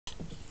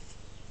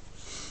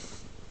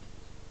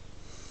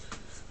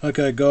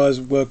Okay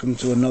guys, welcome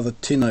to another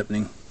tin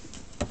opening.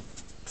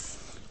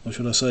 Or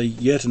should I say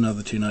yet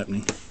another tin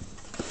opening.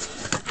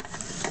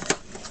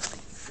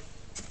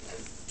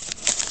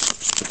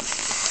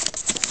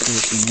 See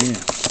what's in here.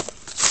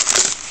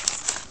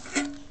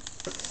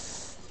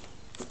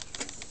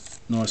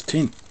 Nice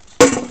tin.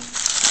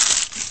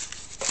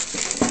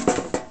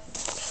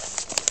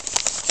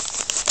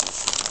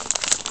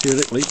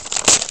 Theoretically,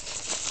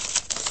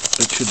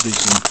 it should be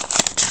some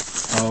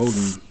old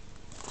and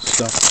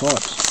stuffed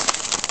pipes.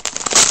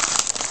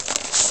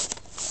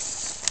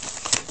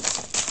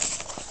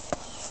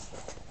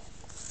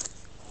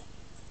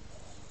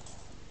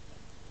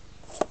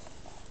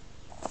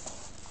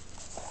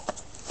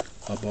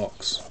 A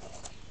box.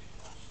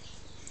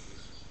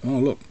 Oh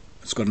look,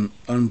 it's got an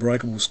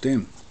unbreakable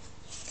stem.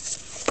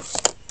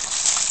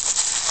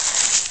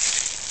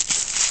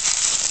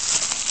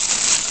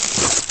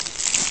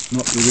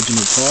 Not the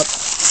original pipe.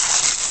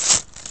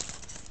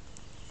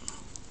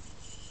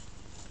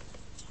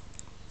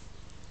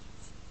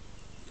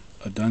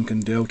 A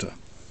Duncan Delta.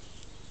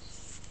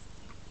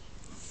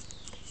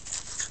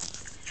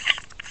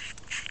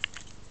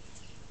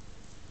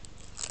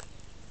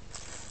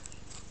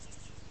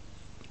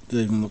 It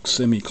even looks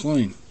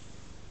semi-clean.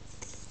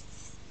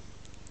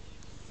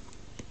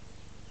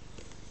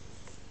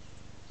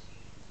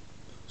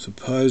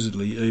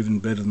 Supposedly even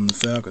better than the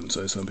Falcon,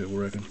 so some people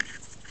reckon.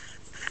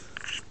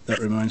 That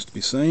remains to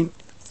be seen.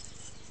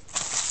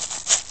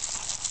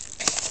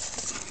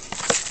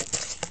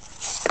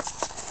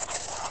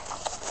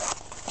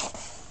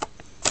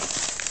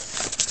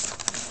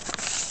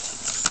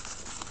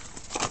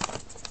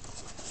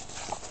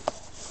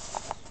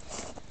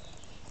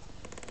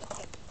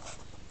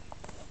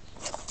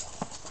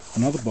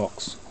 Another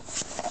box.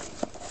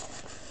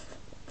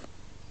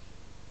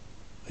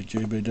 A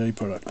GBD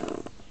product.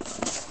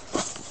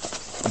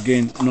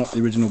 Again, not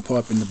the original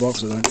pipe in the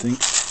box, I don't think.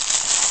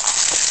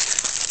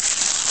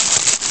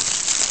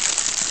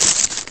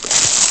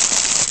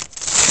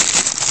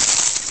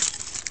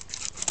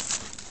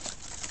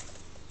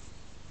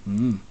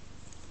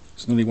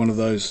 It's nearly one of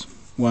those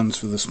ones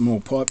for the small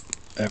pipe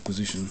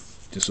acquisition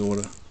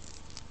disorder.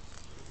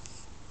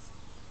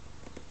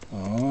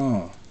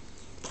 Oh.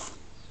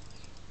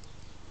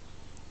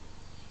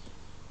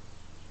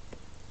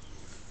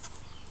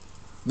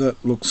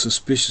 That looks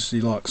suspiciously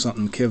like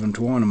something Kevin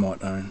Twiner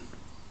might own.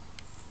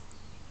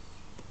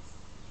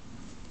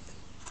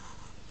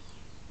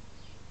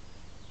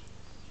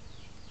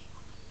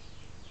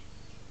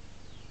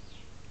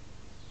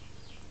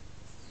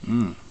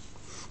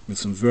 With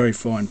some very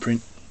fine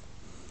print.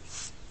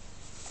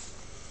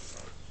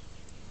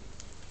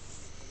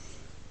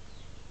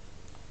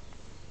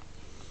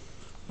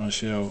 I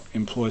shall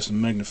employ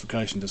some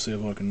magnification to see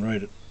if I can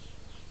read it.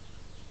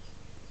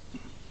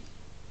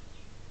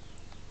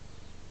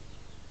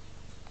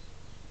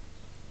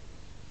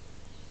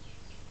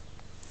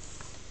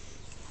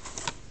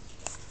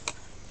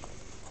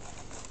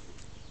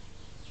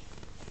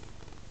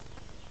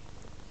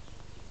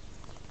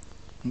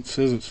 It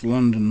says it's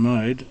London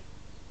made,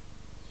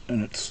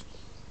 and it's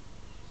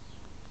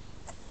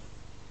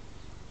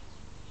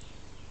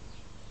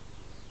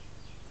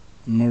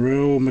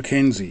Morrell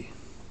Mackenzie.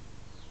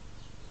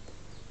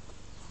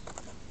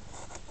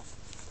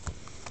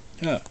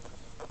 Yeah.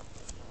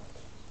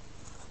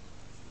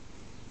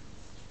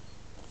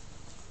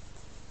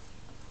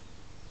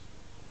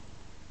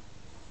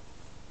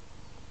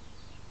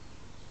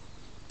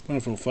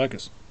 Wonderful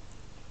focus.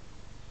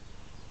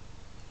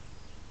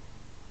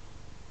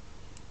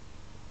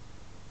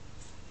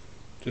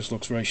 Just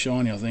looks very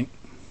shiny, I think.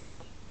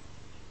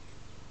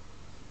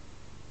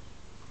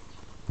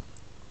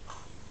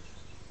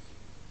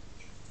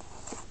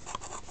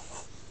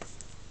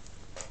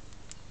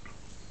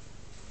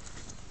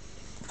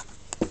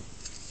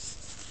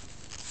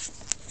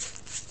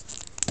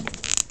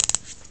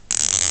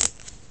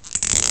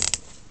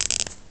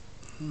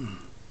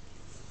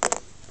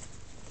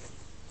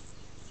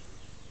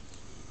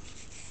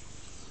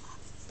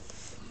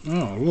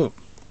 Oh look,